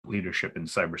leadership in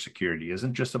cybersecurity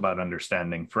isn't just about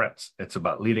understanding threats. It's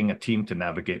about leading a team to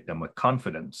navigate them with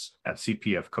confidence. At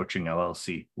CPF Coaching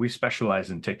LLC, we specialize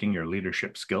in taking your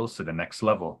leadership skills to the next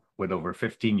level. With over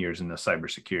 15 years in the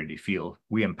cybersecurity field,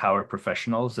 we empower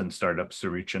professionals and startups to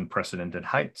reach unprecedented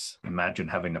heights. Imagine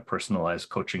having a personalized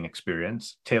coaching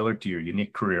experience tailored to your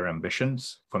unique career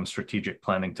ambitions. From strategic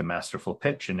planning to masterful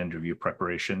pitch and interview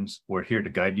preparations, we're here to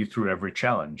guide you through every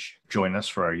challenge. Join us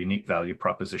for our unique value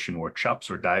proposition workshops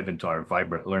or dive into our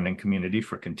vibrant learning community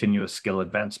for continuous skill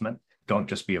advancement. Don't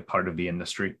just be a part of the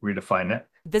industry, redefine it.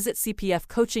 Visit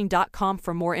cpfcoaching.com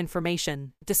for more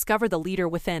information. Discover the leader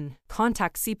within.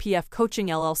 Contact CPF Coaching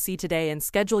LLC today and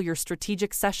schedule your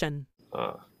strategic session.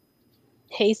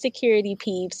 Hey, security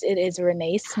peeps. It is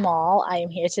Renee Small. I am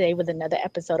here today with another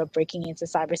episode of Breaking Into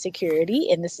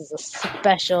Cybersecurity, and this is a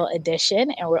special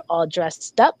edition, and we're all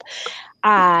dressed up.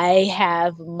 I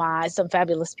have some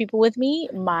fabulous people with me.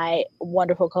 My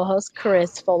wonderful co-host,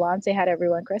 Chris Folon. Say hi to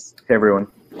everyone, Chris. Hey, everyone.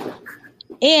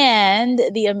 And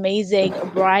the amazing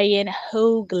Brian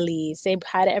Haugli. Say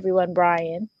hi to everyone,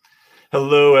 Brian.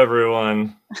 Hello,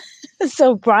 everyone.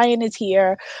 So Brian is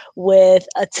here with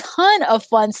a ton of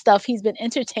fun stuff. He's been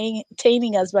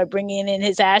entertaining us by bringing in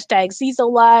his hashtag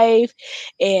CISO Life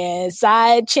and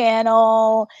side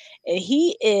channel. And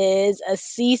he is a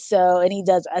CISO and he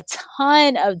does a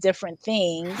ton of different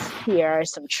things here,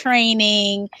 some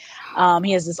training.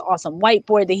 He has this awesome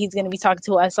whiteboard that he's going to be talking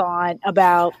to us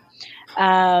about.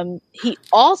 He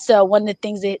also, one of the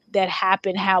things that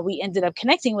happened, how we ended up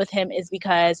connecting with him is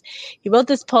because he wrote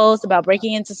this post about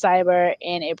breaking into cyber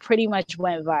and it pretty much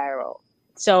went viral.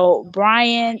 So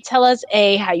Brian, tell us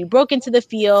how you broke into the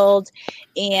field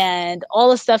and all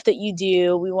the stuff that you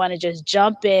do. We want to just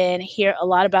jump in, hear a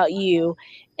lot about you,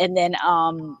 and then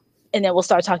we'll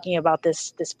start talking about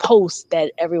this post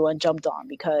that everyone jumped on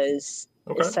because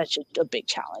it's such a big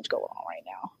challenge going on right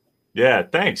now. Yeah,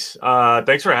 thanks.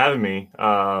 Thanks for having me.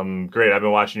 Great. I've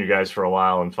been watching you guys for a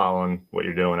while and following what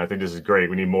you're doing. I think this is great.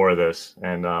 We need more of this.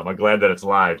 And I'm glad that it's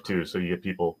live too. So you get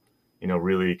people,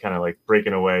 really kind of like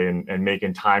breaking away and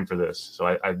making time for this. So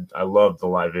I love the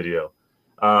live video.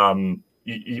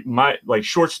 My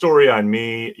short story on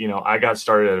me, I got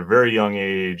started at a very young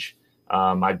age.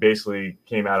 I basically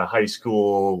came out of high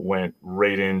school, went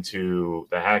right into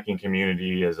the hacking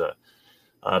community as a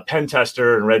pen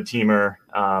tester and red teamer.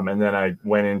 And then I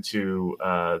went into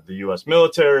the U.S.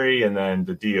 military and then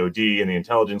the DoD and the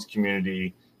intelligence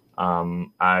community.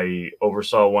 I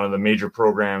oversaw one of the major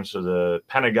programs for the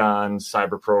Pentagon's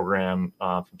cyber program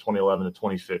from 2011 to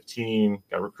 2015.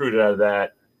 Got recruited out of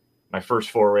that. My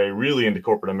first foray really into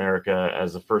corporate America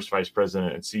as the first vice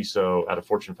president and CISO at a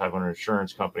Fortune 500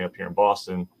 insurance company up here in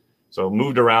Boston. So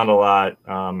moved around a lot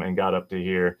and got up to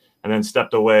here. And then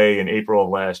stepped away in April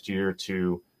of last year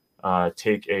to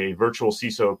take a virtual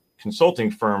CISO consulting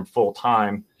firm full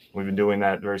time. We've been doing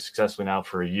that very successfully now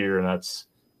for a year, and that's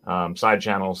side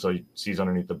channel. So you see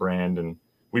underneath the brand, and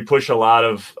we push a lot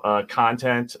of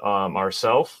content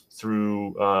ourselves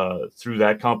through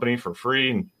that company for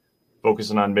free, and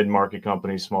focusing on mid-market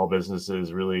companies, small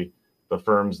businesses, really the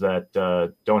firms that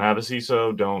don't have a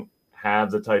CISO, don't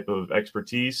have the type of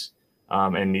expertise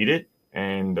and need it.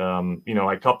 And,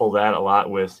 I couple that a lot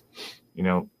with,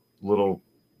 little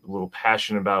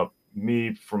passion about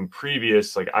me from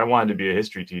previous, I wanted to be a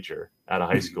history teacher at a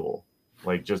high school.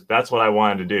 That's what I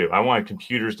wanted to do. I wanted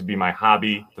computers to be my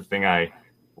hobby, the thing I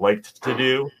liked to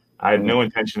do. I had no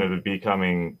intention of it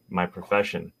becoming my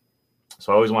profession.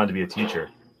 So I always wanted to be a teacher.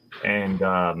 And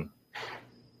I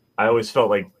always felt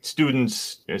like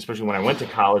students, especially when I went to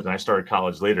college, and I started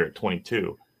college later at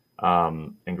 22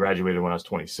 and graduated when I was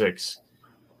 26.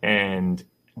 And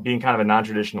being kind of a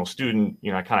non-traditional student,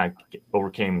 I kind of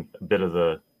overcame a bit of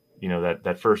the,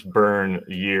 that first burn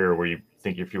year where you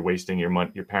think if you're wasting your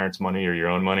parents' money or your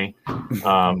own money.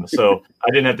 So I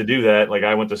didn't have to do that.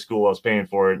 I went to school, I was paying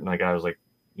for it, and I was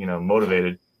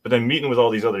motivated. But then meeting with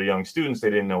all these other young students, they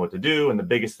didn't know what to do. And the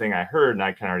biggest thing I heard, and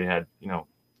I kind of already had,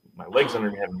 my legs under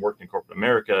me, having worked in corporate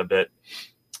America a bit,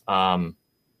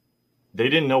 they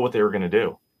didn't know what they were going to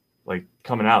do.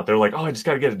 Coming out, they're like, oh, I just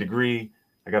got to get a degree.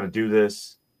 I got to do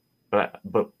this, but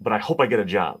I hope I get a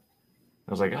job.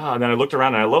 I was like, and then I looked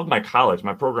around and I loved my college.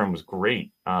 My program was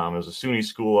great. It was a SUNY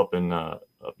school up in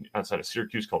outside of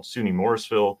Syracuse called SUNY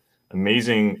Morrisville.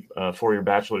 Amazing 4-year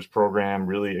bachelor's program,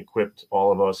 really equipped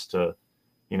all of us to,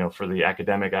 for the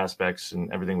academic aspects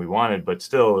and everything we wanted. But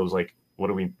still, it was like, what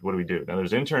do we do? Now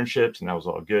there's internships and that was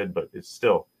all good, but it's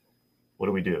still, what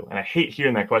do we do? And I hate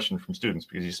hearing that question from students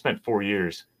because you spent 4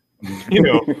 years,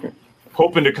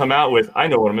 hoping to come out with, I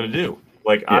know what I'm going to do.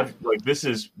 This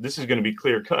is going to be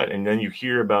clear cut. And then you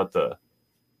hear about the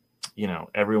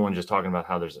everyone just talking about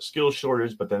how there's a skill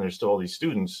shortage, but then there's still all these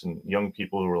students and young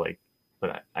people who are like,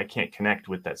 but I can't connect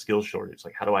with that skill shortage.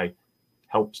 Like, how do I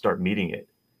help start meeting it?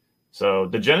 So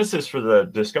the genesis for the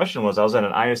discussion was I was at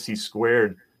an ISC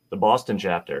Squared, the Boston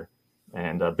chapter,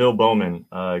 and Bill Bowman,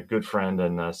 a good friend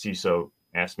and CISO,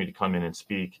 asked me to come in and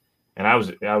speak. And I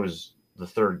was the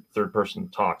third person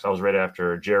to talk. So I was right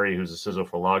after Jerry, who's a CISO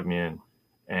for LogMeIn,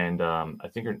 and I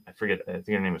think her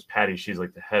name was Patty. She's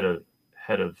like the head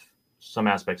of some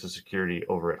aspects of security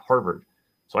over at Harvard.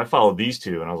 So I followed these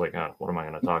two, and I was like, what am I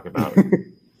going to talk about?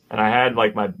 And I had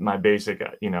like my basic,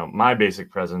 my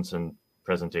basic presence and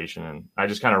presentation, and I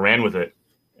just kind of ran with it.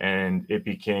 And it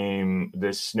became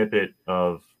this snippet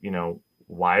of,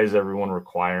 why is everyone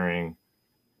requiring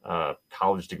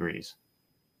college degrees,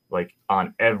 like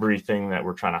on everything that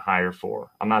we're trying to hire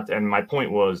for? And my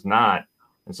point was not,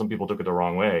 and some people took it the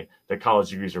wrong way, that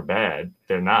college degrees are bad.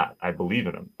 They're not. I believe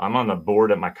in them. I'm on the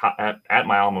board at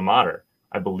my alma mater.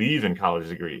 I believe in college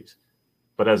degrees.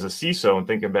 But as a CISO, and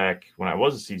thinking back when I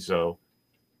was a CISO,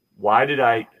 why did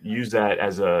I use that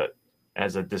as a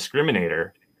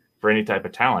discriminator for any type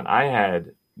of talent? I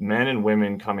had men and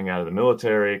women coming out of the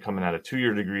military, coming out of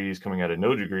 2-year degrees, coming out of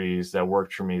no degrees that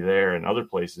worked for me there and other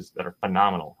places that are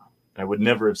phenomenal. And I would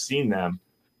never have seen them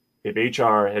if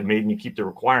HR had made me keep the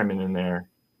requirement in there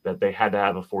that they had to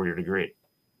have a 4-year degree.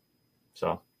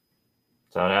 So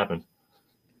that's how it happened.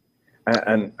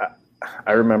 And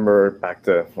I remember back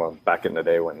in the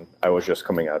day when I was just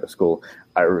coming out of school,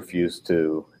 I refused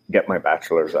to get my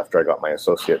bachelor's after I got my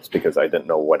associates because I didn't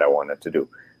know what I wanted to do.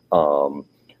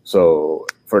 So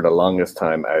for the longest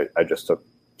time, I just took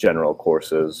general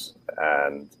courses,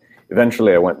 and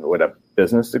eventually I went with a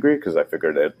business degree because I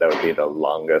figured that would be the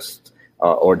longest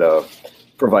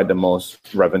provide the most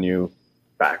revenue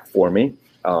back for me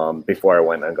before I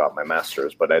went and got my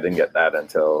master's. But I didn't get that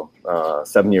until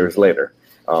 7 years later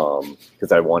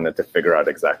because I wanted to figure out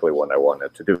exactly what I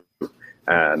wanted to do.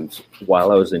 And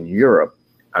while I was in Europe,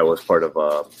 I was part of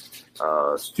a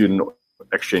student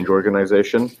exchange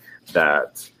organization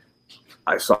that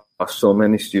I saw so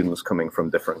many students coming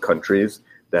from different countries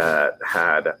that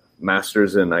had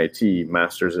masters in IT,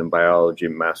 masters in biology,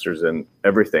 masters in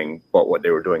everything. But what they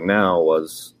were doing now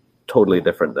was totally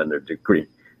different than their degree.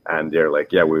 And they're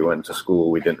like, yeah, we went to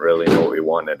school, we didn't really know what we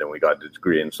wanted, and we got a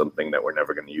degree in something that we're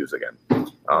never going to use again.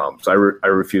 So I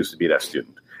refuse to be that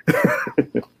student.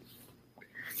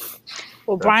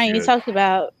 Well, Brian, you also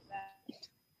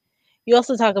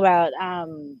talk about,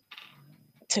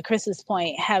 to Chris's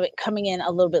point, coming in a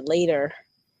little bit later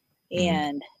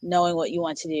and knowing what you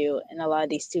want to do. And a lot of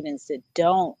these students that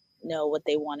don't know what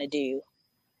they want to do,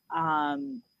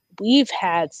 we've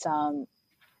had some,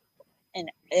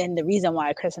 and the reason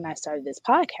why Chris and I started this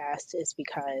podcast is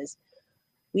because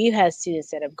we've had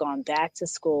students that have gone back to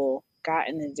school,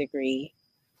 gotten a degree,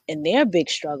 and their big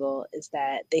struggle is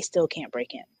that they still can't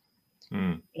break in.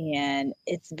 And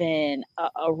it's been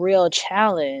a real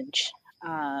challenge.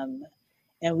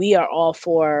 And we are all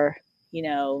for,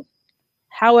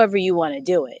 however you want to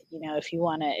do it.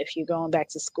 If you're going back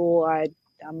to school,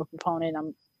 I'm a proponent.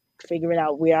 I'm figuring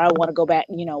out where I want to go back,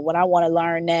 what I want to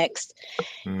learn next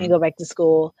and go back to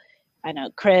school. I know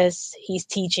Chris, he's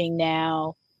teaching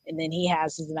now, and then he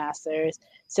has his master's.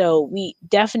 So we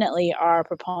definitely are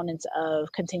proponents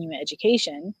of continuing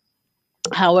education,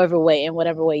 whatever way you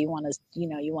want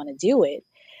to do it.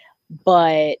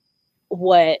 But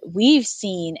what we've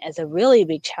seen as a really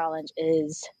big challenge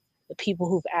is the people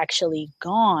who've actually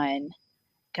gotten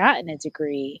a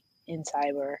degree in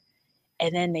cyber,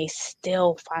 and then they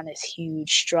still find this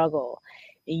huge struggle.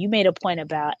 And you made a point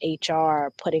about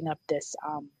HR putting up this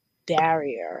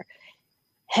barrier.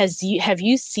 Have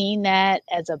you seen that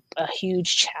as a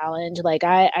huge challenge? Like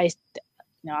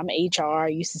I'm HR,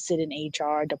 used to sit in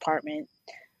HR department,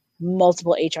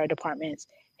 multiple HR departments.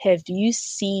 Have you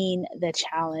seen the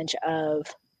challenge of,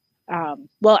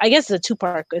 I guess it's a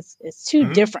two-part, it's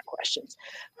two different questions.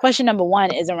 Question number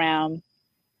one is around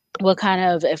what kind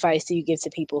of advice do you give to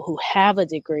people who have a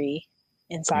degree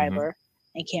in cyber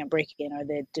and can't break in, or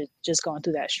they're just going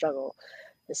through that struggle?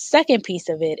 The second piece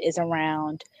of it is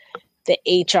around the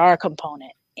HR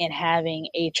component and having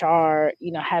HR,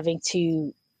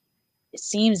 it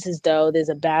seems as though there's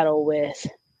a battle with,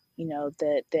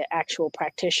 the actual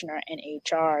practitioner in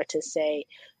HR to say,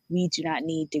 we do not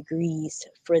need degrees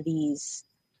for these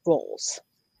roles.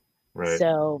 Right.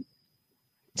 So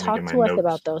talk to us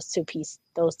about those two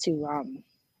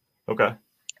okay.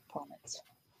 components.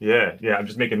 Yeah. I'm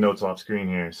just making notes off screen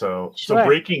here. So sure.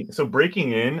 so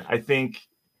breaking in, I think,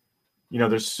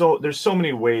 there's so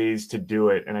many ways to do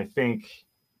it. And I think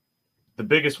the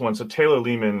biggest one. So Taylor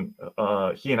Lehman,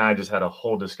 he and I just had a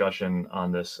whole discussion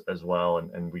on this as well,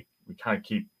 and we kind of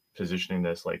keep positioning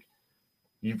this like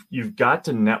you've got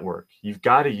to network. You've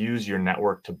got to use your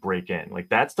network to break in. Like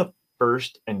that's the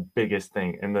first and biggest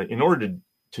thing. And in order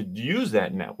to use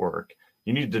that network,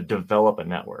 you need to develop a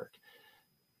network.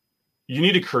 You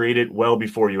need to create it well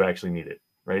before you actually need it,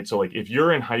 right? So like if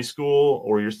you're in high school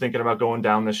or you're thinking about going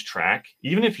down this track,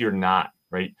 even if you're not,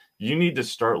 right, you need to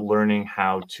start learning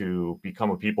how to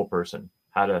become a people person,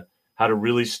 how to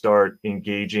really start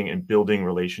engaging and building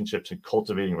relationships and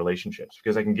cultivating relationships.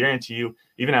 Because I can guarantee you,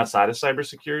 even outside of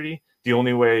cybersecurity, the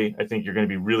only way I think you're going to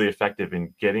be really effective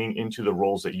in getting into the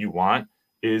roles that you want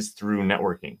is through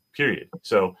networking, period.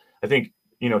 So I think,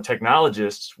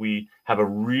 technologists, we have a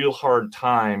real hard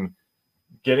time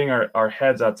getting our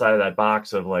heads outside of that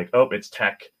box of like, oh, it's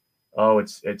tech. Oh,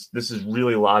 it's this is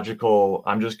really logical.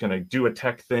 I'm just going to do a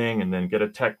tech thing and then get a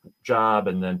tech job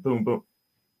and then boom, boom.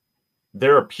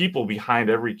 There are people behind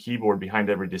every keyboard, behind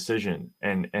every decision.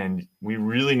 And we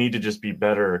really need to just be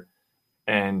better.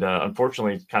 And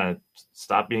unfortunately, kind of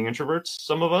stop being introverts.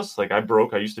 Some of us, like I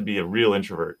used to be a real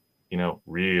introvert,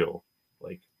 real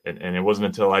like, and it wasn't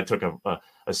until I took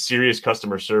a serious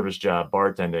customer service job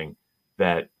bartending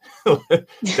that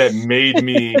made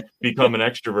me become an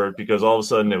extrovert, because all of a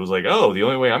sudden it was like, oh, the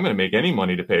only way I'm going to make any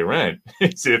money to pay rent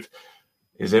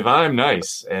is if I'm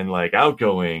nice and like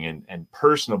outgoing and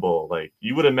personable. Like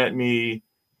you would have met me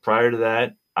prior to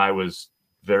that. I was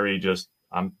very just,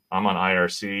 I'm on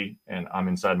IRC and I'm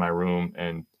inside my room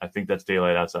and I think that's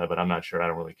daylight outside, but I'm not sure. I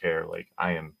don't really care. Like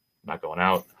I am not going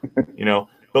out,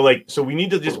 but like, so we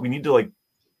need to like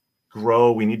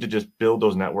grow. We need to just build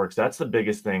those networks. That's the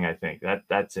biggest thing. I think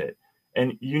that's it.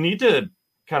 And you need to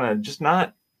kind of just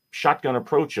not shotgun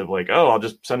approach of like, oh, I'll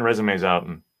just send resumes out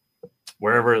and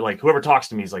wherever, like whoever talks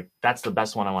to me is like, that's the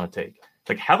best one I want to take.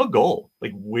 Like have a goal.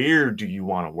 Like where do you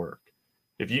want to work?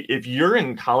 If you're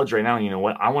in college right now, and you know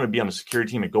what, I want to be on the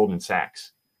security team at Goldman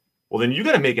Sachs. Well, then you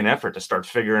got to make an effort to start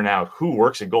figuring out who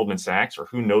works at Goldman Sachs or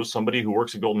who knows somebody who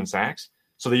works at Goldman Sachs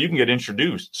so that you can get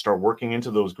introduced, start working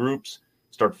into those groups,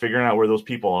 start figuring out where those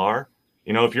people are.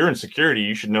 If you're in security,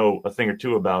 you should know a thing or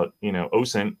two about,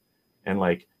 OSINT and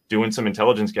like doing some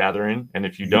intelligence gathering. And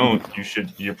if you don't,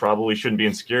 you probably shouldn't be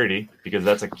in security, because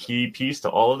that's a key piece to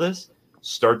all of this.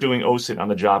 Start doing OSINT on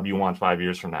the job you want 5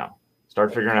 years from now.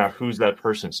 Start figuring out who's that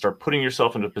person. Start putting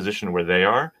yourself into a position where they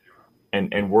are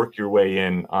and work your way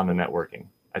in on the networking.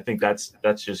 I think that's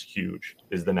just huge,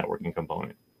 is the networking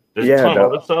component. There's a ton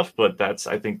of other stuff, but that's,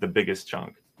 I think, the biggest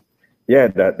chunk. Yeah,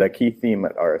 that key theme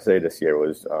at RSA this year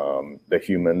was the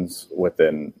humans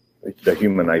within the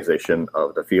humanization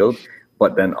of the field.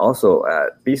 But then also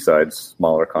at B-Sides,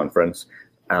 smaller conference,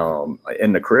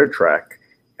 in the career track,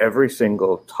 every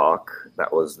single talk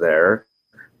that was there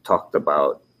talked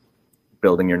about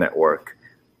building your network,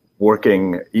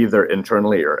 working either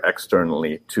internally or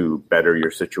externally to better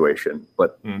your situation.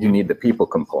 But you need the people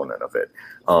component of it.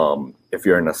 If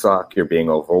you're in a SOC, you're being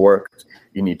overworked.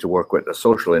 You need to work with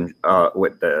the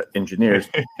with the engineers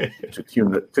to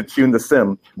tune the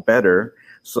SIM better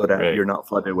so that you're not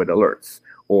flooded with alerts,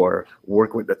 or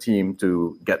work with the team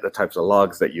to get the types of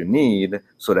logs that you need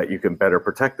so that you can better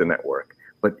protect the network.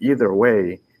 But either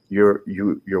way, you're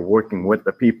working with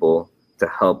the people to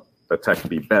help the tech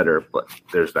be better, but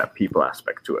there's that people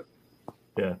aspect to it.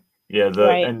 Yeah.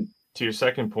 And to your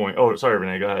second point, oh, sorry,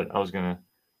 Renee, go ahead. I was going to.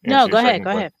 No, go ahead.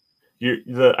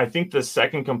 I think the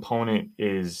second component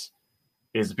is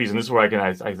the piece, and this is where I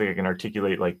think I can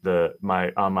articulate like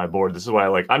on my board. This is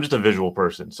why I'm just a visual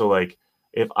person. So like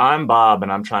if I'm Bob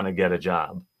and I'm trying to get a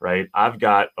job, right? I've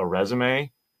got a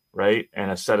resume, right, and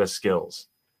a set of skills.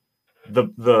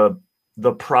 The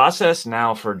process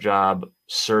now for job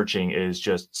searching is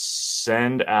just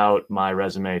send out my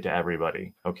resume to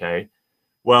everybody. Okay.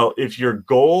 Well, if your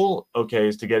goal,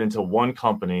 is to get into one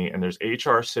company and there's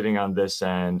HR sitting on this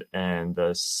end and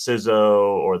the CISO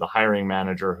or the hiring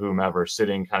manager, whomever,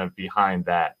 sitting kind of behind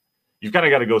that, you've kind of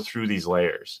got to go through these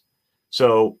layers.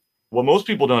 So what most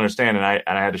people don't understand, and I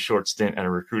had a short stint at a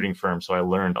recruiting firm, so I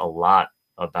learned a lot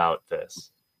about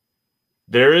this.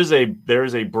 There is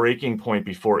a breaking point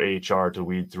before HR to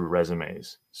weed through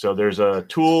resumes. So there's a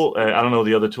tool. I don't know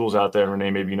the other tools out there, Renee,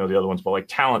 maybe you know the other ones, but like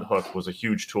Talent Hook was a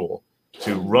huge tool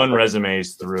to run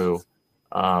resumes through.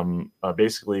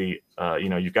 Basically,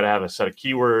 you've got to have a set of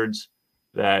keywords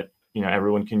that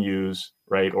everyone can use,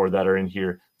 right, or that are in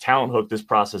here. Talent Hook, this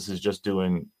process is just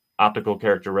doing optical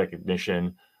character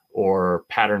recognition or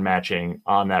pattern matching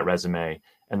on that resume,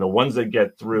 and the ones that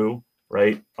get through,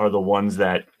 right, are the ones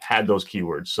that had those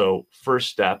keywords. So first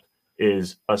step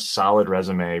is a solid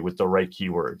resume with the right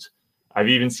keywords. I've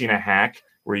even seen a hack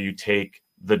where you take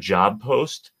the job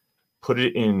post, put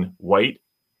it in white,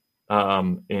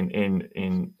 unreadable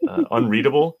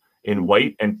in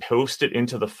white, and post it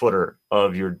into the footer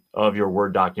of your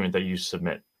Word document that you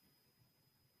submit.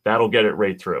 That'll get it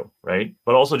right through, right?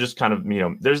 But also just kind of,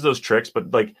 there's those tricks,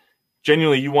 but like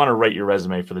genuinely you want to write your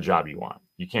resume for the job you want.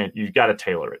 You've got to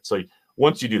tailor it. So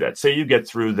once you do that, say you get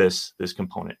through this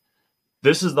component,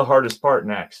 this is the hardest part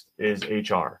next is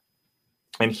HR.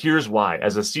 And here's why.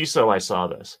 As a CISO, I saw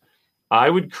this. I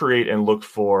would create and look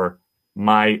for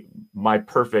my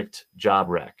perfect job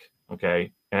rec,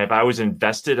 okay? And if I was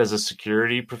invested as a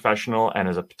security professional and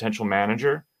as a potential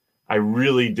manager, I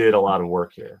really did a lot of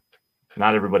work here.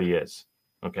 Not everybody is,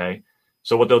 okay?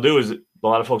 So what they'll do is a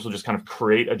lot of folks will just kind of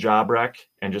create a job rec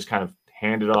and just kind of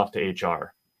hand it off to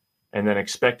HR and then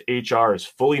expect HR is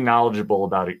fully knowledgeable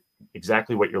about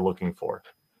exactly what you're looking for.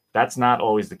 That's not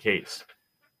always the case.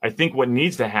 I think what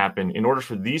needs to happen in order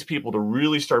for these people to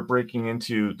really start breaking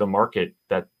into the market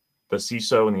that the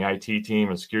CISO and the IT team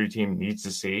or the security team needs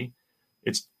to see,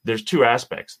 there's two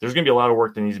aspects. There's going to be a lot of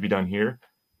work that needs to be done here,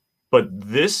 but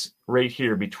this right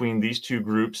here between these two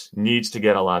groups needs to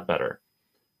get a lot better.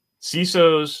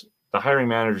 CISOs, the hiring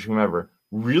managers, whomever,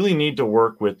 really need to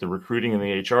work with the recruiting and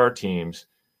the HR teams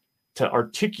to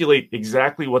articulate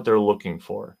exactly what they're looking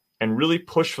for and really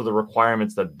push for the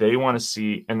requirements that they want to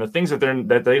see and the things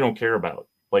that they don't care about.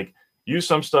 Like use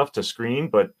some stuff to screen,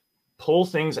 but pull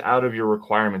things out of your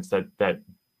requirements that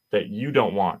you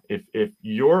don't want. If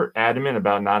you're adamant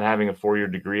about not having a 4-year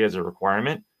degree as a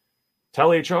requirement,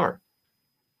 tell HR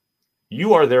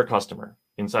you are their customer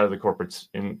inside of the corporate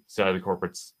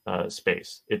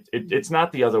space. It's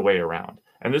not the other way around.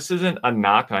 And this isn't a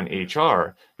knock on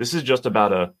HR. This is just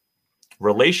about a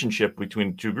relationship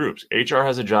between two groups. HR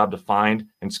has a job to find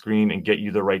and screen and get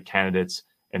you the right candidates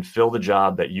and fill the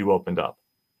job that you opened up.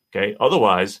 Okay.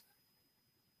 Otherwise,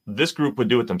 this group would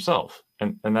do it themselves.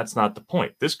 And that's not the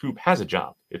point. This group has a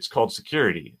job. It's called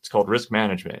security. It's called risk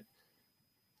management.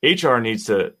 HR needs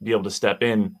to be able to step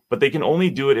in, but they can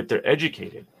only do it if they're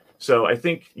educated. So I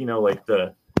think, like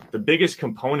the biggest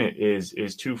component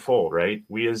is twofold, right?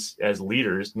 We as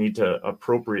leaders need to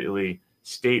appropriately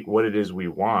state what it is we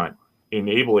want,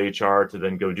 enable HR to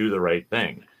then go do the right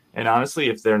thing. And honestly,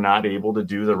 if they're not able to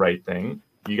do the right thing,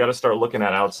 you got to start looking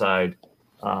at outside,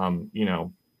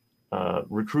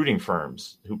 recruiting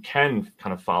firms who can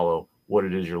kind of follow what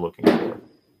it is you're looking for.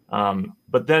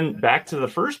 But then back to the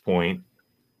first point,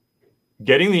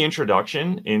 getting the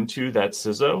introduction into that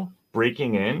CISO,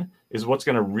 breaking in, is what's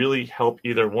going to really help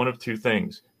either one of two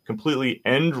things: completely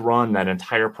end run that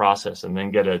entire process and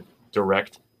then get a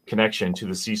direct connection to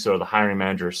the CISO, the hiring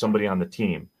manager, somebody on the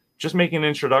team. Just making an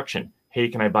introduction. Hey,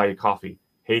 can I buy you coffee?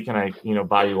 Hey, can I,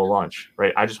 buy you a lunch?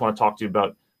 Right? I just want to talk to you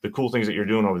about the cool things that you're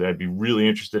doing over there. I'd be really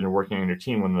interested in working on your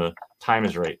team when the time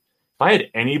is right. If I had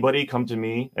anybody come to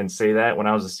me and say that when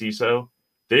I was a CISO,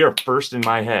 they are first in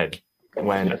my head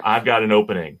when I've got an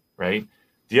opening, right?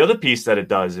 The other piece that it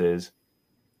does is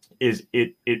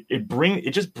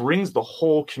it just brings the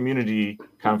whole community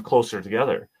kind of closer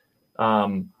together.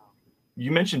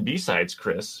 You mentioned B-sides,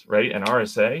 Chris, right? And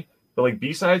RSA, but like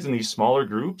B-sides in these smaller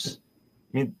groups,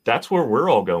 I mean, that's where we're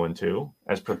all going to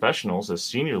as professionals, as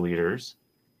senior leaders.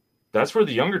 That's where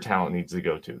the younger talent needs to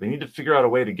go to. They need to figure out a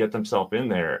way to get themselves in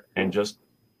there and just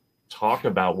talk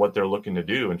about what they're looking to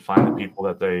do and find the people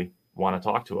that they want to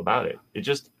talk to about it.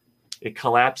 It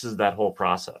collapses that whole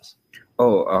process.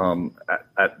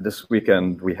 At this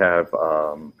weekend, we have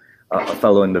a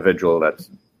fellow individual that's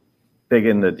big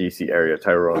in the DC area,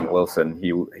 Tyrone Wilson.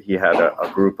 He had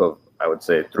a group of, I would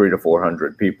say, 300 to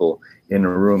 400 people in a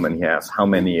room, and he asked, how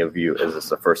many of you is this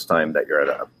the first time that you're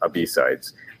at a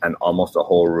B-sides? And almost a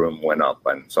whole room went up.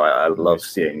 And so I love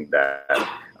seeing that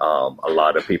a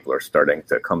lot of people are starting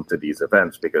to come to these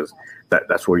events, because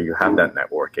that's where you have that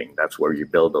networking. That's where you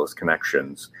build those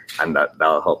connections, and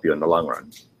that'll help you in the long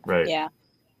run. Right. Yeah.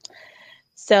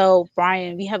 So,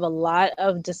 Brian, we have a lot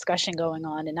of discussion going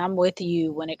on, and I'm with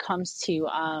you when it comes to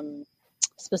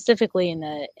specifically in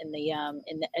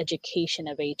the education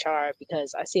of HR,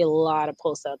 because I see a lot of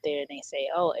posts out there and they say,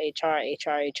 "Oh, HR,"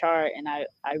 and I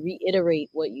reiterate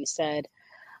what you said,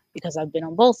 because I've been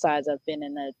on both sides. I've been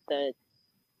in the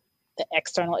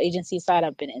external agency side.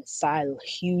 I've been inside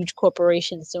huge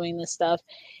corporations doing this stuff,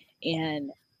 and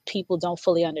people don't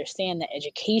fully understand the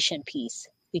education piece.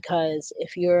 Because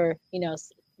if you're,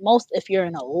 if you're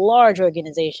in a large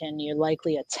organization, you're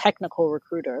likely a technical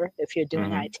recruiter if you're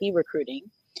doing IT recruiting.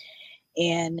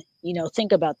 And,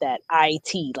 think about that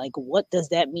IT, like, what does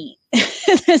that mean?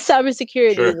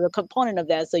 Cybersecurity is a component of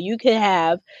that. So you could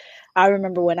have, I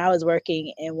remember when I was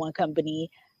working in one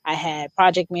company, I had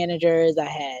project managers, I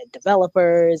had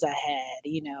developers, I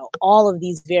had, all of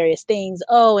these various things.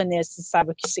 Oh, and there's the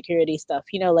cybersecurity stuff,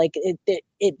 like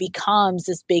it becomes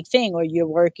this big thing where you're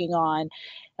working on,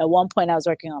 at one point I was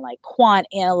working on like quant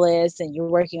analysts, and you're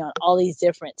working on all these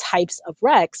different types of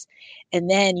recs. And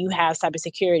then you have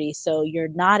cybersecurity. So you're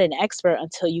not an expert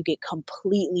until you get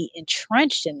completely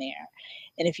entrenched in there.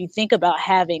 And if you think about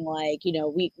having like,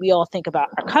 we all think about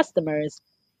our customers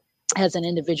as an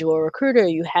individual recruiter.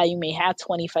 You may have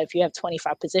 25, if you have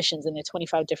 25 positions and there are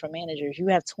 25 different managers, you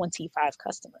have 25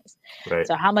 customers. Right.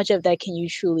 So how much of that can you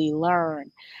truly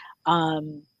learn?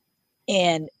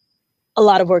 And a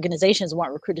lot of organizations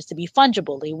want recruiters to be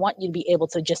fungible. They want you to be able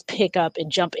to just pick up and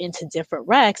jump into different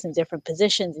recs and different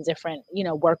positions and different,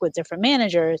 work with different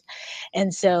managers.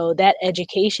 And so that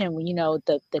education,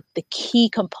 the key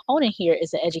component here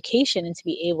is the education, and to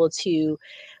be able to,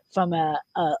 from a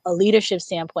leadership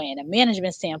standpoint and a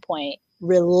management standpoint,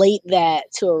 relate that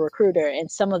to a recruiter.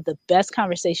 And some of the best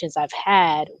conversations I've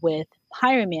had with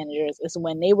hiring managers is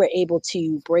when they were able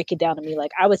to break it down to me.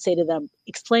 Like I would say to them,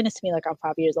 explain this to me like I'm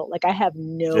 5 years old. Like I have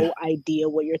no idea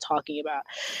what you're talking about.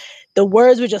 The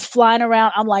words were just flying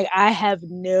around. I'm like, I have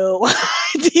no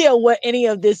idea what any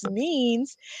of this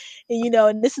means. And,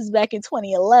 and this is back in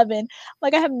 2011.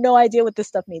 Like, I have no idea what this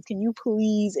stuff means. Can you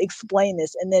please explain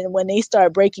this? And then when they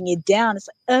start breaking it down, it's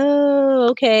like, oh,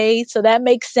 okay. So that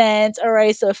makes sense. All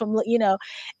right. So if I'm,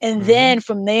 and then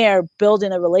from there,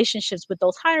 building the relationships with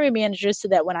those hiring managers so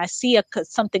that when I see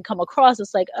something come across,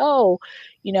 it's like, oh,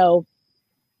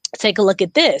 take a look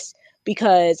at this.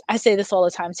 Because I say this all the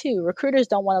time too, recruiters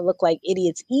don't want to look like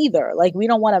idiots either. Like we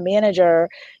don't want a manager,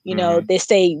 they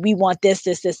say we want this,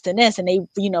 this, this, and this, and they,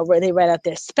 they write out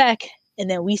their spec, and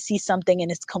then we see something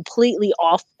and it's completely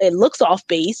off. It looks off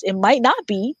base. It might not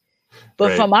be,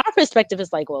 but from our perspective,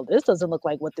 it's like, well, this doesn't look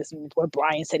like what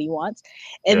Brian said he wants.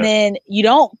 And then you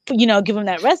don't, give him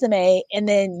that resume. And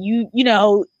then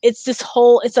it's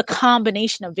it's a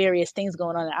combination of various things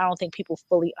going on that I don't think people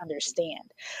fully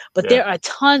understand. But there are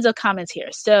tons of comments here.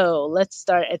 So let's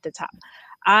start at the top.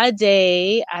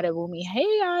 Ade Adewumi. Hey,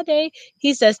 Ade.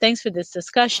 He says, thanks for this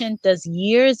discussion. Does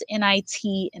years in IT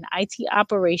and IT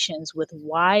operations with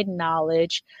wide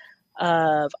knowledge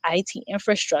of IT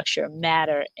infrastructure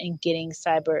matter in getting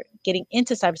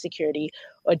into cybersecurity,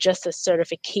 or just a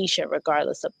certification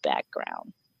regardless of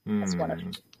background? That's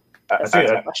that's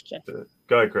my question.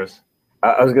 Go ahead, Chris.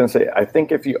 I was going to say, I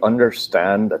think if you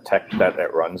understand the tech that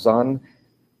it runs on,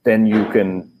 then you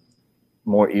can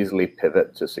more easily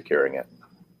pivot to securing it.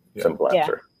 Simple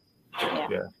answer.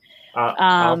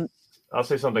 I'll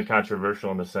say something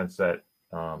controversial in the sense that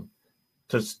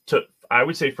I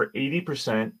would say for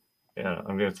 80%,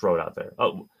 I'm going to throw it out there.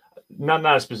 Oh, not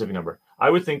a specific number. I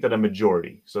would think that a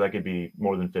majority, so that could be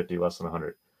more than 50, less than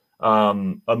 100.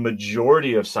 A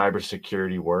majority of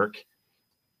cybersecurity work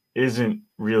isn't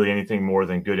really anything more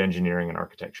than good engineering and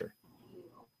architecture.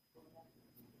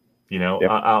 A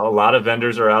lot of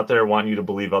vendors are out there wanting you to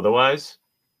believe otherwise.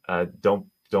 Don't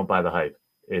buy the hype.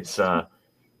 It's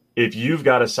if you've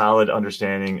got a solid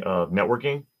understanding of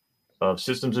networking, of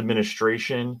systems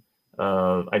administration,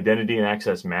 of identity and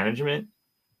access management,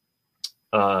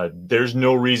 there's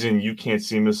no reason you can't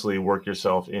seamlessly work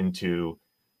yourself into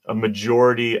a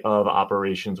majority of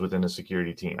operations within a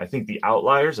security team. I think the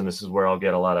outliers, and this is where I'll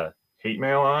get a lot of hate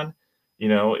mail on,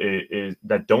 is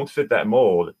that don't fit that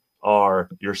mold are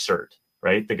your cert,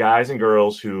 right? The guys and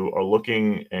girls who are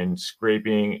looking and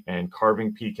scraping and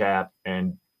carving PCAP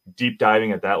and deep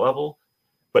diving at that level.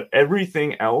 But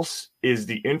everything else is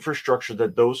the infrastructure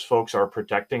that those folks are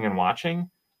protecting and watching.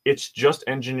 It's just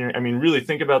engineering. I mean, really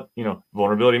think about,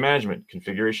 vulnerability management,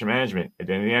 configuration management,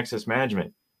 identity access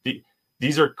management.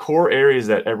 These are core areas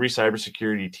that every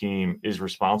cybersecurity team is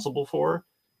responsible for.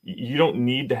 You don't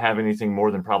need to have anything more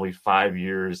than probably 5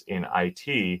 years in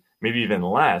IT, maybe even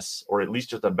less, or at least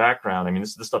just a background. I mean,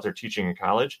 this is the stuff they're teaching in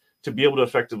college to be able to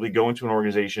effectively go into an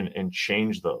organization and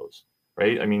change those,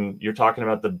 right? I mean, you're talking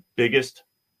about the biggest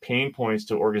pain points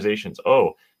to organizations.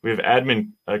 Oh, we have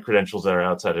admin credentials that are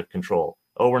outside of control.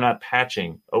 Oh, we're not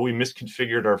patching. Oh, we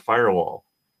misconfigured our firewall.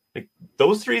 Like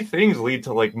those three things lead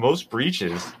to like most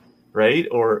breaches, right?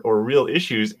 Or real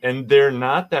issues. And they're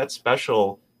not that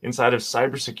special inside of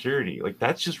cybersecurity. Like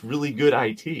that's just really good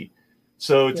IT.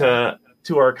 So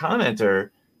to our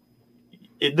commenter,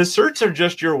 the certs are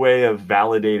just your way of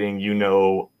validating,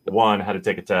 one, how to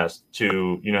take a test,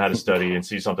 two, how to study and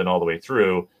see something all the way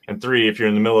through. And three, if you're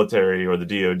in the military or the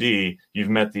DoD, you've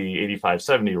met the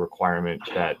 8570 requirement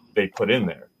that they put in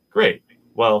there. Great.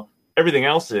 Well, everything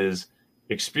else is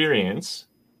experience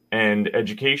and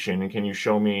education? And can you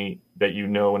show me that you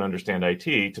know and understand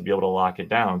IT to be able to lock it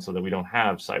down so that we don't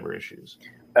have cyber issues?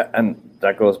 And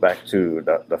that goes back to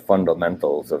the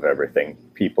fundamentals of everything: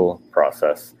 people,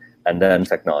 process, and then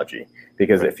technology.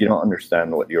 Because if you don't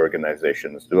understand what the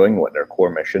organization is doing, what their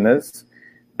core mission is,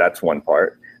 that's one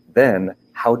part. Then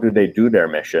how do they do their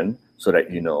mission so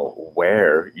that you know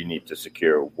where you need to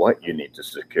secure, what you need to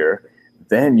secure?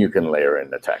 Then you can layer in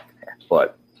the tech.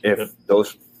 But if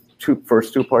those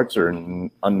first two parts are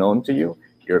unknown to you,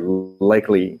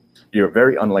 you're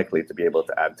very unlikely to be able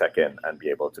to add tech in and be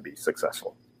able to be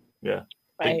successful. Yeah.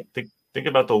 Right. Think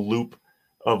about the loop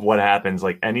of what happens.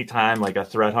 Like anytime like a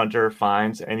threat hunter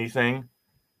finds anything,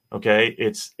 okay,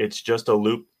 it's just a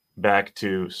loop back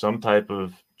to some type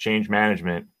of change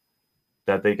management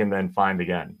that they can then find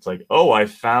again. It's like, oh, I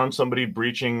found somebody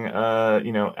breaching,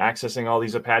 accessing all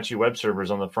these Apache web servers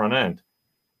on the front end.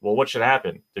 Well, what should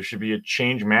happen? There should be a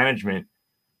change management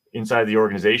inside the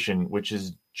organization, which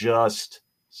is just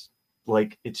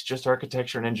like, it's just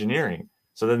architecture and engineering.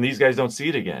 So then these guys don't see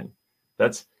it again.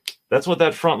 That's what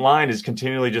that front line is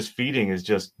continually just feeding, is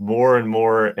just more and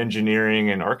more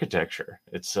engineering and architecture.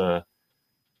 It's I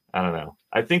don't know.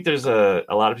 I think there's a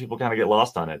lot of people kind of get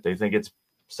lost on it. They think it's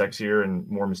sexier and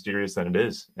more mysterious than it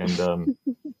is. And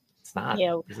it's not.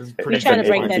 Yeah, this is we try to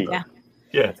break that down.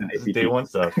 Yeah, this is day one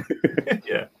stuff.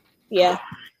 Yeah. Yeah.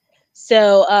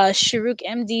 So Sharuk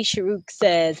MD Sharuk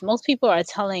says, most people are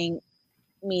telling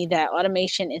me that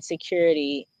automation and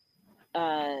security,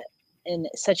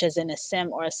 such as in a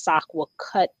SIM or a SOC, will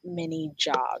cut many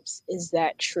jobs. Is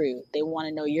that true? They want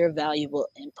to know your valuable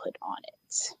input on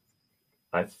it.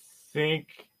 I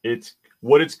think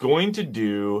what it's going to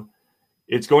do.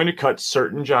 It's going to cut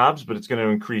certain jobs, but it's going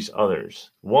to increase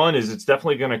others. One is it's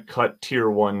definitely going to cut tier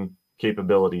one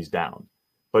capabilities down.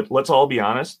 But let's all be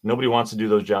honest, nobody wants to do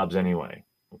those jobs anyway.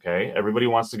 Okay. Everybody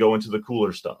wants to go into the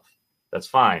cooler stuff. That's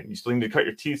fine. You still need to cut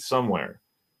your teeth somewhere.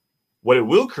 What it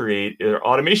will create are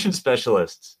automation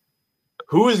specialists.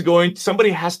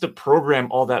 Somebody has to program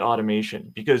all that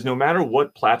automation, because no matter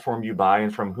what platform you buy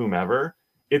and from whomever,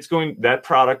 that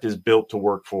product is built to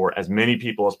work for as many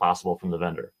people as possible from the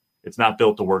vendor. It's not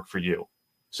built to work for you.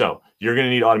 So you're going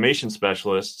to need automation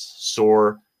specialists,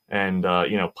 SOAR, and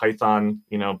Python,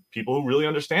 people who really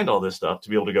understand all this stuff to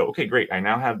be able to go, okay, great. I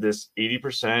now have this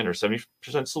 80% or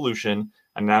 70% solution.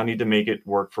 I now need to make it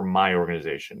work for my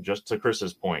organization. Just to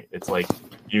Chris's point, it's like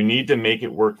you need to make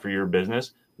it work for your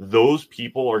business. Those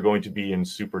people are going to be in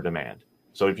super demand.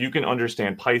 So if you can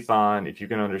understand Python, if you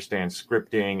can understand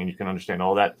scripting, and you can understand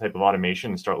all that type of automation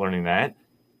and start learning that,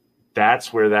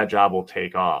 that's where that job will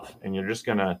take off. And you're just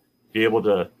going to be able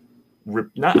to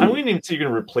I don't even say you're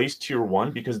going to replace tier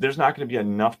one, because there's not going to be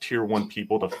enough tier one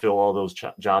people to fill all those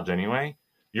jobs anyway.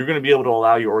 You're going to be able to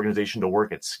allow your organization to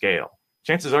work at scale.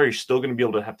 Chances are you're still going to be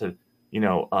able to have to,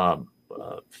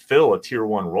 fill a tier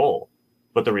one role.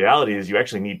 But the reality is you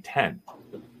actually need 10.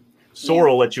 SOAR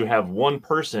will let you have one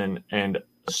person and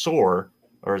SOAR,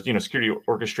 or security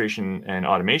orchestration and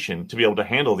automation, to be able to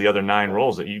handle the other 9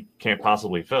 roles that you can't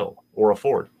possibly fill or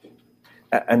afford.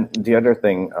 And the other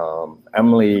thing,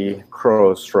 Emily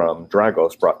Crows from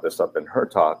Dragos brought this up in her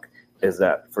talk, is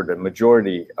that for the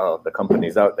majority of the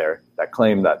companies out there that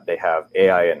claim that they have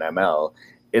AI and ML,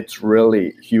 it's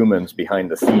really humans behind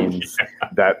the scenes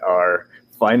that are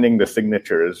finding the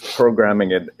signatures,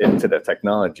 programming it into the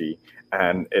technology.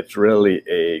 And it's really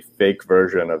a fake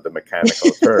version of the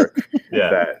mechanical Turk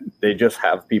that they just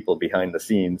have people behind the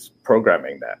scenes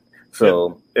programming that.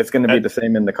 So it's going to be the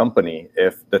same in the company.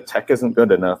 If the tech isn't good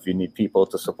enough, you need people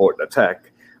to support the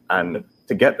tech. And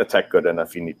to get the tech good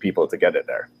enough, you need people to get it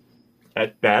there.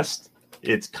 At best,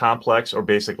 it's complex or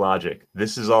basic logic.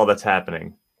 This is all that's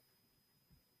happening.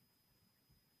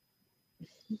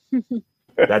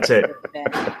 That's it.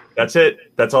 That's it.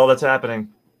 That's all that's happening.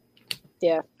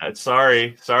 Yeah.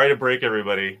 Sorry to break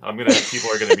everybody.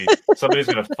 Somebody's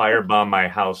going to firebomb my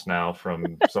house now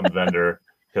from some vendor.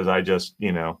 Because I just,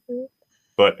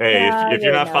 but hey, if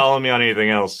you're not following me on anything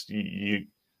else,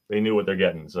 they knew what they're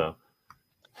getting. So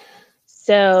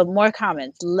more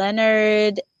comments.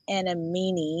 Leonard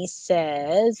Anamini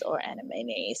says,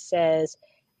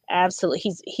 absolutely.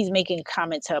 He's making a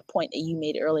comment to a point that you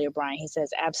made earlier, Brian. He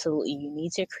says, absolutely, you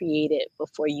need to create it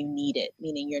before you need it,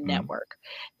 meaning your network.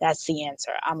 That's the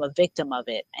answer. I'm a victim of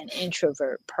it, an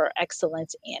introvert per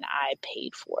excellence, and I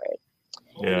paid for it.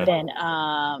 Yeah. Then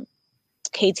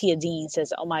KT Adine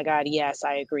says, oh my God, yes,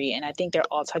 I agree. And I think they're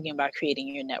all talking about creating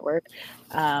your network.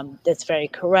 That's very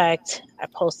correct. I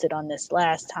posted on this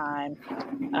last time.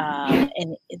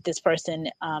 And this person,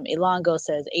 Ilongo,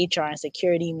 says HR and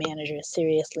security managers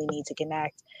seriously need to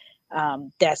connect.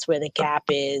 That's where the gap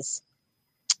is.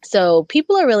 So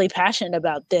people are really passionate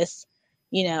about this,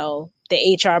 the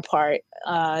HR part.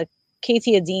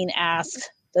 Katie Adine asks,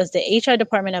 does the HR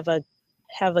department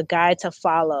have a guide to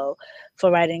follow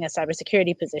for writing a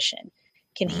cybersecurity position?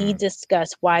 Can he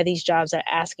discuss why these jobs are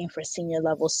asking for senior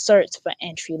level certs for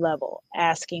entry level,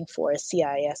 asking for a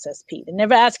CISSP? They're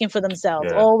never asking for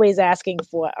themselves, always asking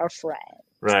for a friend.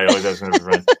 Right, always asking for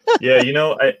a friend. Yeah,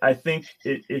 I think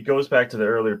it goes back to the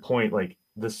earlier point, like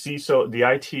the CISO, the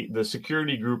IT, the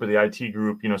security group or the IT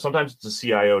group, sometimes it's a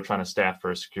CIO trying to staff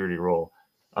for a security role.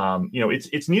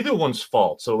 It's neither one's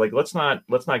fault. So like, let's not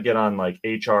get on like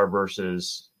HR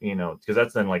versus, because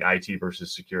that's then like IT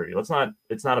versus security. It's not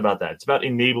about that. It's about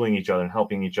enabling each other and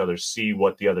helping each other see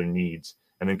what the other needs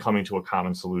and then coming to a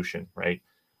common solution. Right.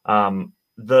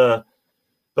 The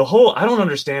whole, I don't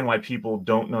understand why people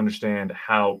don't understand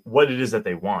what it is that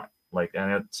they want. Like,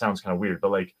 and that sounds kind of weird,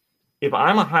 but like, if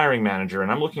I'm a hiring manager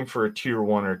and I'm looking for a tier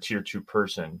 1 or tier 2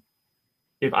 person,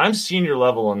 if I'm senior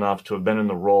level enough to have been in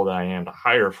the role that I am to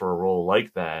hire for a role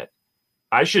like that,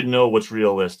 I should know what's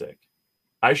realistic.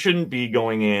 I shouldn't be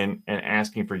going in and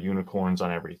asking for unicorns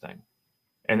on everything.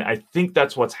 And I think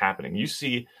that's what's happening.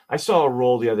 I saw a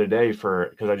role the other day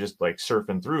because I just like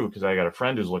surfing through because I got a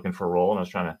friend who's looking for a role and I was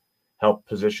trying to help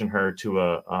position her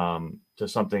to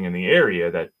something in the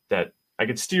area that I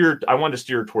could steer. I wanted to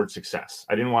steer her towards success.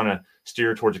 I didn't want to steer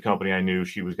her towards a company I knew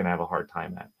she was going to have a hard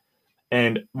time at.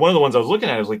 And one of the ones I was looking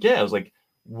at, I was like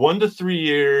 1 to 3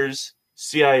 years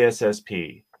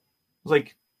CISSP. I was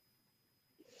like,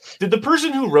 did the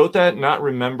person who wrote that not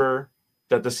remember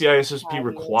that the CISSP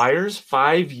requires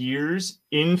 5 years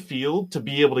in field to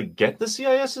be able to get the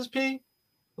CISSP?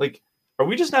 Like, are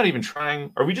we just not even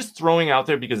trying? Are we just throwing out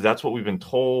there because that's what we've been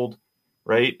told,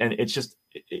 right? And it's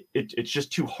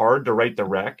just too hard to write the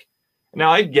rec. Now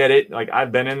I get it. Like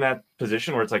I've been in that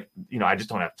position where it's like, I just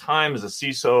don't have time as a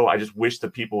CISO. I just wish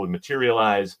that people would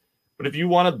materialize. But if you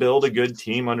want to build a good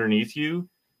team underneath you,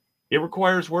 it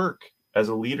requires work as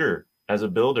a leader, as a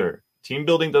builder. Team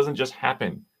building doesn't just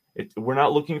happen. We're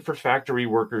not looking for factory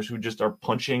workers who just are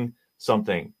punching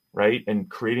something, right? And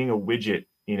creating a widget.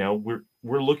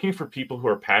 We're looking for people who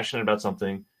are passionate about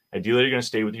something. Ideally, they're going to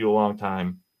stay with you a long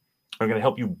time. Are going to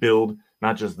help you build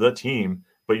not just the team,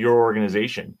 but your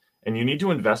organization. And you need to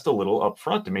invest a little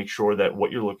upfront to make sure that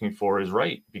what you're looking for is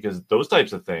right, because those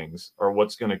types of things are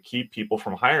what's going to keep people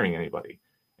from hiring anybody.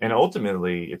 And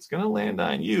ultimately, it's going to land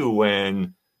on you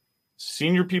when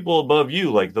senior people above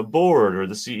you, like the board or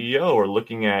the CEO, are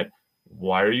looking at,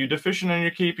 why are you deficient on your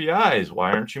KPIs?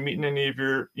 Why aren't you meeting any of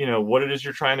your, what it is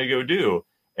you're trying to go do?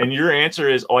 And your answer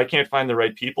is, I can't find the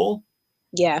right people.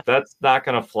 Yeah. That's not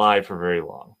going to fly for very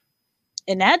long.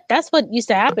 And that's what used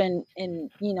to happen in,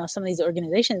 some of these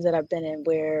organizations that I've been in,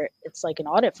 where it's like an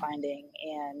audit finding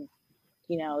and,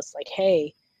 it's like,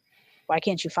 hey, why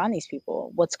can't you find these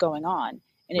people? What's going on?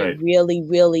 And right. It really,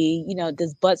 really,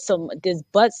 there's but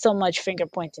so much finger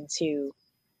pointing to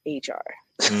HR.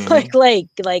 Mm-hmm.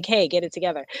 like, hey, get it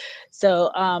together.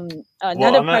 So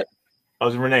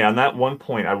Renee, on that one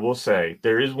point, I will say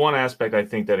there is one aspect I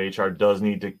think that HR does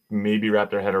need to maybe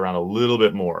wrap their head around a little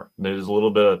bit more. There's a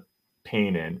little bit of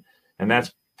pain in, and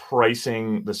that's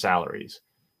pricing the salaries.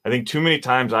 I think too many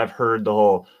times I've heard the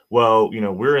whole,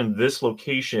 we're in this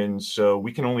location, so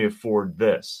we can only afford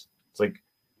this. It's like,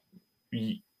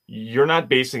 you're not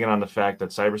basing it on the fact that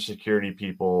cybersecurity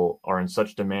people are in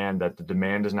such demand that the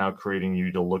demand is now creating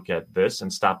you to look at this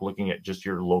and stop looking at just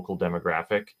your local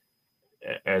demographic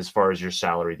as far as your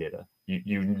salary data.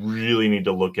 You really need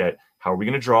to look at, how are we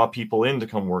going to draw people in to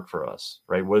come work for us,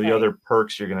 right? What are the other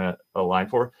perks you're going to align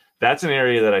for? That's an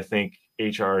area that I think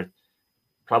HR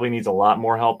probably needs a lot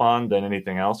more help on than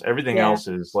anything else. Everything else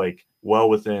is like well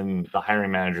within the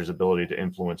hiring manager's ability to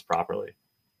influence properly.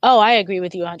 Oh, I agree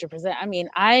with you 100%. I mean,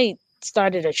 I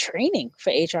started a training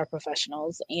for HR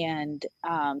professionals, and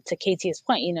to Katie's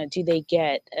point, do they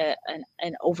get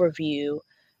an overview?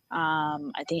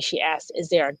 I think she asked, is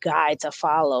there a guide to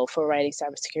follow for writing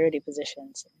cybersecurity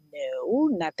positions? No,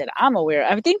 not that I'm aware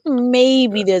of. I think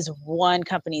maybe there's one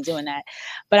company doing that.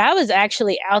 But I was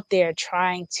actually out there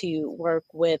trying to work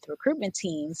with recruitment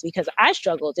teams because I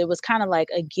struggled. It was kind of like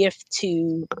a gift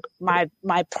to my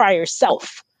prior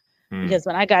self. Because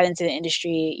when I got into the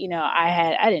industry,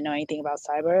 I didn't know anything about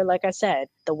cyber. Like I said,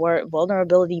 the word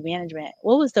vulnerability management.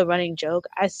 What was the running joke?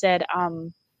 I said,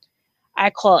 I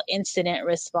call incident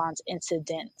response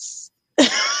incidents.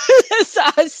 So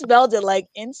I spelled it like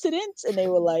incidents, and they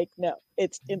were like, no,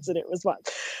 it's incident response.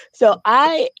 So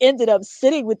I ended up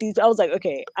sitting with these. I was like,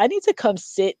 okay, I need to come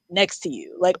sit next to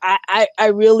you. Like, I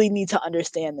really need to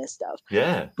understand this stuff.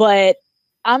 Yeah. But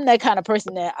I'm that kind of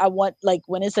person that I want, like,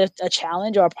 when it's a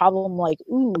challenge or a problem, like,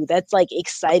 ooh, that's like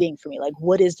exciting for me. Like,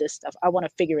 what is this stuff? I want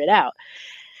to figure it out.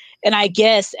 And I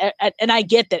guess, and I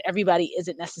get that everybody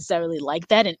isn't necessarily like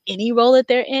that in any role that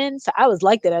they're in. So I was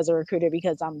like that as a recruiter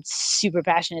because I'm super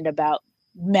passionate about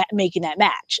making that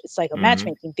match. It's like a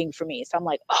matchmaking thing for me. So I'm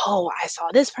like, oh, I saw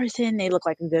this person. They look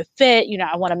like a good fit. You know,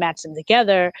 I want to match them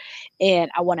together,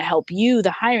 and I want to help you,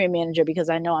 the hiring manager, because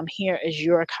I know I'm here as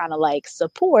your kind of like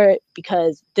support,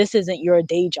 because this isn't your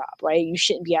day job, right? You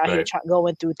shouldn't be out here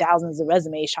going through thousands of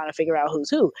resumes trying to figure out who's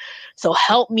who. So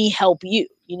help me help you.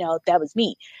 You know, that was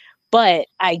me. But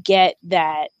I get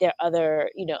that there are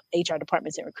other, you know, HR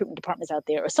departments and recruitment departments out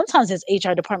there, or sometimes there's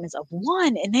HR departments of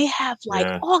one, and they have like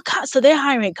all kinds. So they're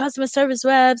hiring customer service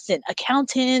reps and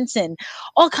accountants and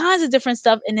all kinds of different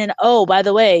stuff. And then, oh, by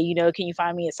the way, you know, can you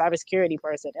find me a cybersecurity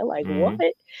person? They're like, what?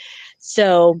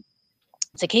 So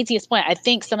to KT's point, I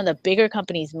think some of the bigger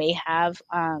companies may have,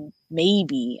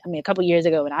 maybe, I mean, a couple of years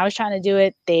ago when I was trying to do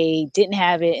it, they didn't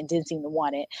have it and didn't seem to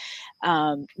want it.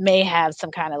 May have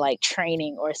some kind of like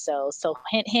training or so. So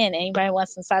hint, hint, anybody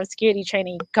wants some cybersecurity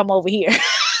training, come over here.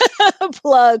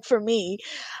 Plug for me.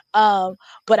 But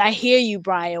I hear you,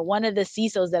 Brian. One of the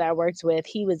CISOs that I worked with,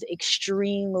 he was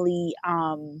extremely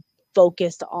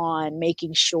focused on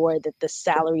making sure that the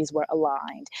salaries were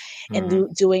aligned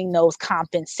and doing those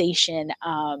compensation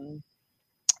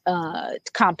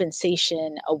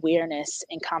awareness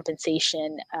and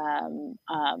compensation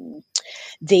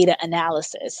data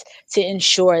analysis to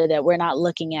ensure that we're not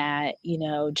looking at, you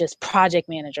know, just project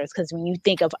managers. Because when you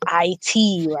think of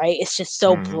IT, right, it's just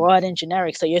so broad and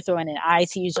generic. So you're throwing in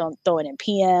IT, you're throwing in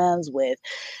PMs with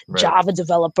Java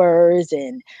developers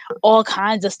and all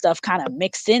kinds of stuff kind of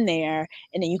mixed in there.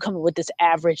 And then you come up with this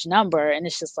average number, and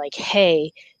it's just like,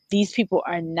 hey, these people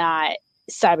are not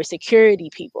cybersecurity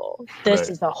people. This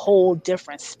is a whole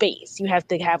different space. You have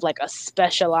to have like a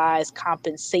specialized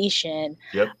compensation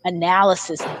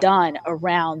analysis done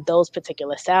around those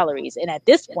particular salaries. And at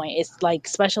this point, it's like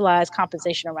specialized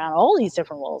compensation around all these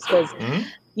different roles, because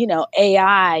you know,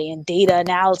 AI and data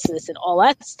analysis and all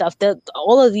that stuff, that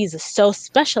all of these are so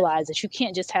specialized that you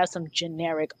can't just have some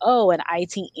generic, oh, an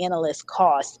IT analyst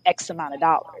costs X amount of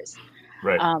dollars.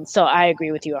 So I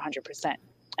agree with you 100%.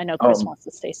 I know Chris wants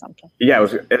to say something. Yeah,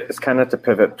 it's kind of to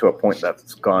pivot to a point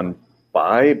that's gone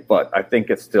by, but I think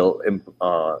it still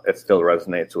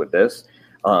resonates with this.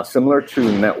 Similar to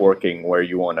networking, where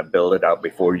you want to build it out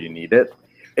before you need it,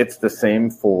 it's the same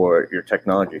for your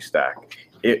technology stack.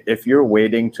 If you're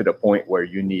waiting to the point where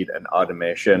you need an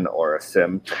automation or a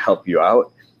SIM to help you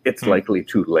out, it's likely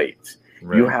too late.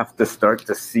 You have to start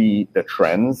to see the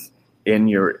trends in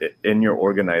your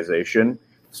organization,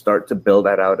 start to build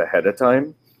that out ahead of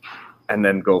time, and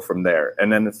then go from there.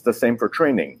 And then it's the same for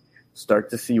training. Start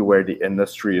to see where the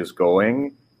industry is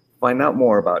going, find out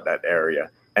more about that area,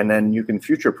 and then you can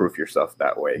future-proof yourself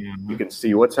that way. You can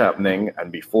see what's happening,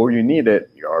 and before you need it,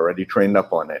 you're already trained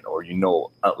up on it, or you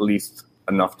know at least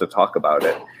enough to talk about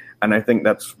it. And I think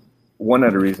that's one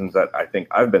of the reasons that I think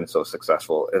I've been so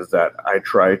successful, is that I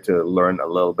try to learn a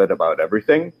little bit about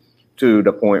everything, to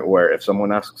the point where if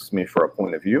someone asks me for a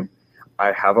point of view,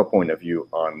 I have a point of view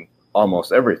on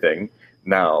almost everything.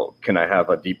 Now, can I have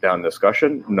a deep down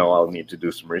discussion? No, I'll need to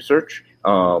do some research.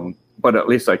 But at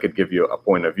least I could give you a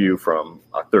point of view from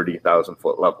a 30,000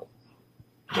 foot level.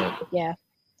 Yeah.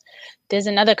 There's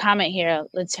another comment here.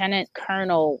 Lieutenant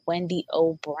Colonel Wendy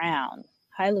O. Brown.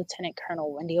 Hi, Lieutenant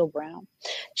Colonel Wendy O. Brown.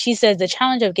 She says the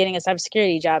challenge of getting a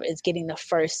cybersecurity job is getting the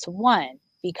first one,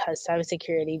 because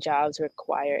cybersecurity jobs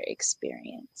require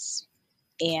experience.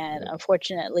 And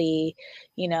unfortunately,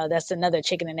 you know, that's another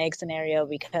chicken and egg scenario,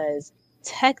 because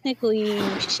technically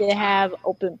you should have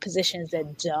open positions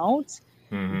that don't,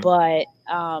 but,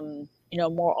 you know,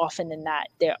 more often than not,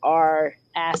 there are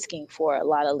asking for, a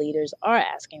lot of leaders are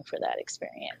asking for that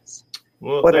experience.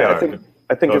 Well, but I think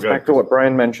it's back to what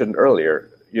Brian mentioned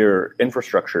earlier. Your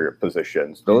infrastructure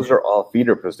positions, those are all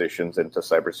feeder positions into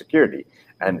cybersecurity.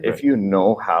 And if you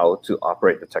know how to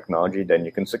operate the technology, then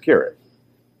you can secure it.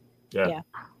 Yeah.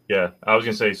 I was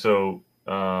going to say, so,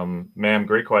 ma'am,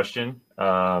 great question.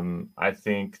 I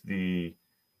think the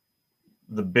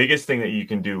biggest thing that you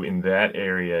can do in that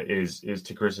area is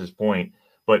to Chris's point,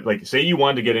 but like, say you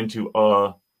wanted to get into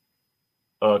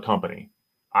a company,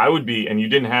 I would be, and you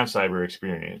didn't have cyber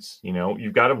experience, you know,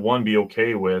 you've got to be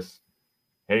okay with,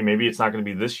 hey, maybe it's not going to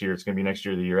be this year, it's going to be next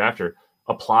year, the year after.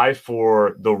 Apply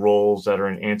for the roles that are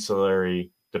in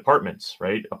ancillary departments,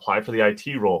 right? Apply for the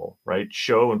IT role, right?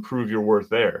 Show and prove your worth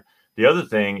there. The other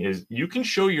thing is you can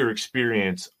show your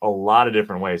experience a lot of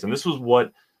different ways. And this was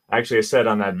what actually I said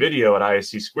on that video at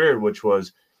ISC Squared, which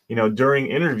was, during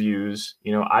interviews,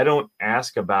 I don't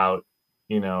ask about,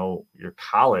 your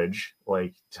college,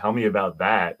 like, tell me about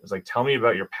that. It's like, tell me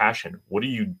about your passion. What do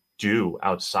you do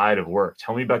outside of work?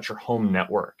 Tell me about your home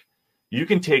network. You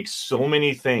can take so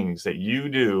many things that you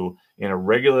do in a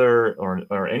regular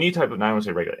or any type of, not I won't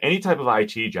say regular, any type of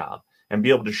IT job, and be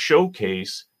able to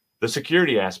showcase the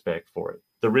security aspect for it,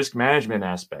 the risk management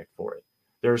aspect for it.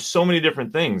 There are so many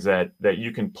different things that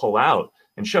you can pull out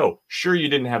and show. Sure, you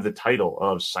didn't have the title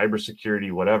of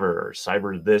cybersecurity, whatever, or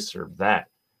cyber this or that.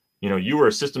 You were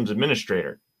a systems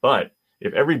administrator, but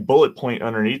if every bullet point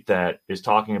underneath that is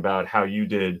talking about how you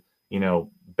did,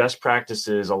 best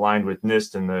practices aligned with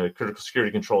NIST and the critical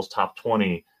security controls top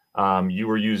 20, you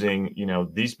were using,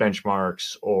 these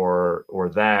benchmarks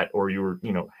or that, or you were,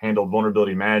 handled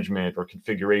vulnerability management or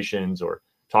configurations, or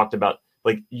talked about,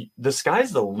 like, the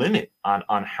sky's the limit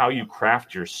on how you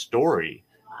craft your story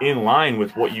in line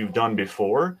with what you've done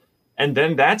before. And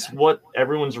then that's what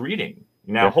everyone's reading.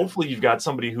 Now, hopefully you've got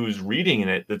somebody who's reading in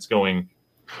it that's going,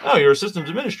 oh, you're a systems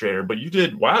administrator, but you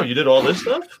did all this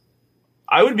stuff.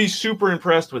 I would be super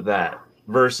impressed with that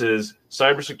versus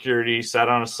cybersecurity, sat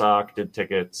on a SOC, did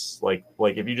tickets. Like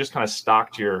if you just kind of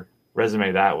stocked your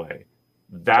resume that way,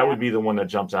 that would be the one that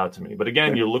jumps out to me. But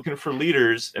again, you're looking for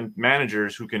leaders and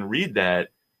managers who can read that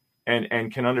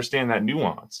and can understand that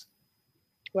nuance.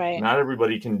 Right. Not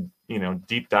everybody can,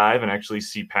 deep dive and actually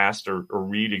see past or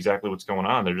read exactly what's going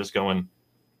on. They're just going,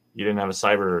 you didn't have a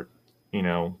cyber,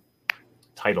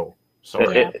 title.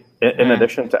 Sorry. In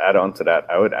addition to add on to that,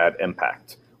 I would add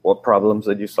impact. What problems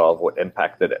did you solve? What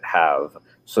impact did it have?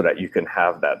 So that you can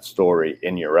have that story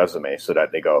in your resume so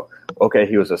that they go, okay,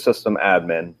 he was a system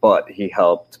admin, but he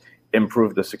helped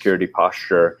improve the security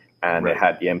posture, and it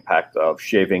had the impact of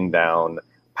shaving down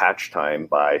patch time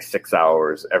by 6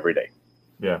 hours every day.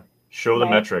 Yeah. Show the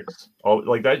metrics.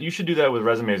 Like that. You should do that with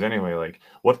resumes anyway. Like,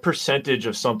 what percentage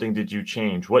of something did you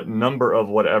change? What number of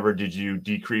whatever did you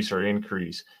decrease or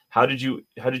increase? How did you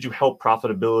help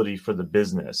profitability for the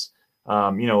business?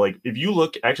 Like, if you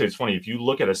look, actually, it's funny, if you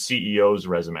look at a CEO's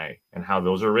resume and how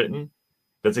those are written,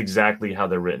 that's exactly how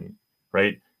they're written,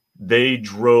 right? They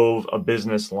drove a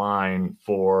business line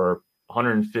for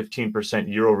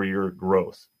 115% year over year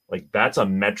growth. Like, that's a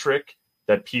metric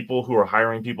that people who are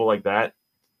hiring people like that,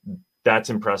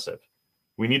 that's impressive.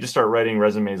 We need to start writing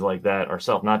resumes like that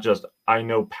ourselves, not just, I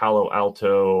know Palo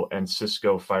Alto and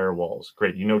Cisco firewalls.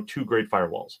 Great. You know 2 great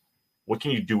firewalls. What can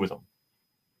you do with them?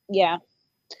 Yeah.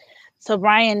 So,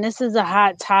 Brian, this is a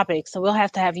hot topic, so we'll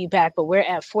have to have you back, but we're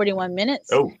at 41 minutes.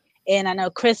 Oh. And I know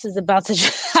Chris is about to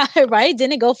try, right?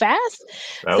 Didn't it go fast?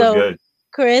 That was good.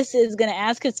 Chris is going to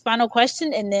ask his final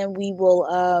question, and then we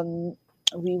will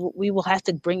we will have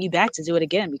to bring you back to do it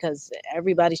again because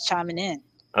everybody's chiming in.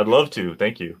 I'd love to.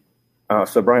 Thank you.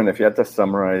 So, Brian, if you had to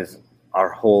summarize our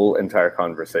whole entire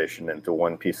conversation into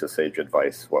one piece of sage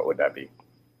advice, what would that be?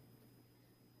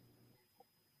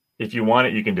 If you want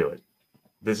it, you can do it.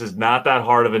 This is not that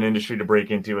hard of an industry to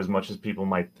break into as much as people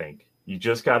might think. You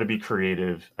just got to be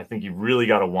creative. I think you really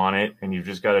got to want it, and you've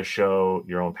just got to show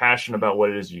your own passion about what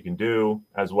it is you can do,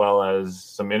 as well as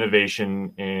some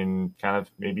innovation in kind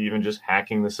of maybe even just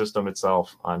hacking the system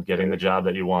itself on getting the job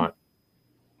that you want.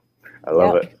 I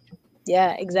love it.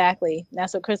 Yeah, exactly.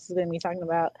 That's what Chris is going to be talking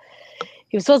about.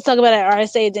 He was supposed to talk about it at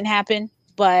RSA. It didn't happen.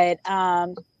 But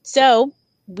so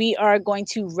we are going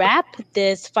to wrap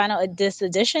this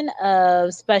edition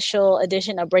of special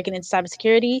edition of Breaking Into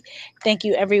Cybersecurity. Thank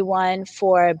you, everyone,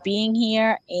 for being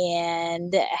here,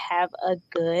 and have a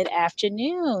good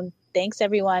afternoon. Thanks,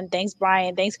 everyone. Thanks,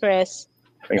 Brian. Thanks, Chris.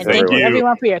 Thanks, and thank you,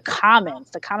 everyone, for your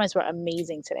comments. The comments were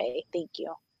amazing today. Thank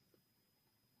you.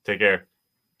 Take care.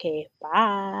 Okay,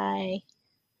 bye.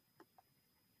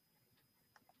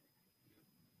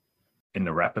 In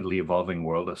the rapidly evolving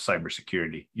world of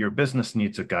cybersecurity, your business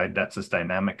needs a guide that's as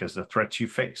dynamic as the threats you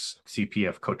face.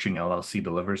 CPF Coaching LLC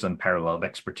delivers unparalleled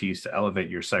expertise to elevate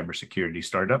your cybersecurity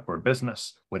startup or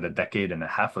business. With a decade and a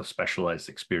half of specialized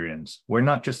experience, we're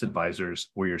not just advisors,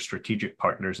 we're your strategic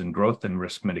partners in growth and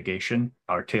risk mitigation.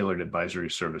 Our tailored advisory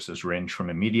services range from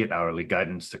immediate hourly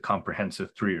guidance to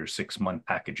comprehensive 3 or 6 month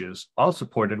packages, all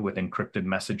supported with encrypted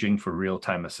messaging for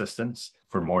real-time assistance.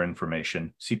 For more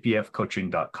information,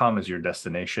 cpfcoaching.com is your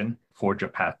destination. Forge a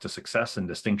path to success and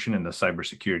distinction in the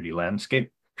cybersecurity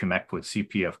landscape. Connect with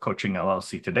CPF Coaching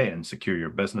LLC today and secure your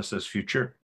business's future.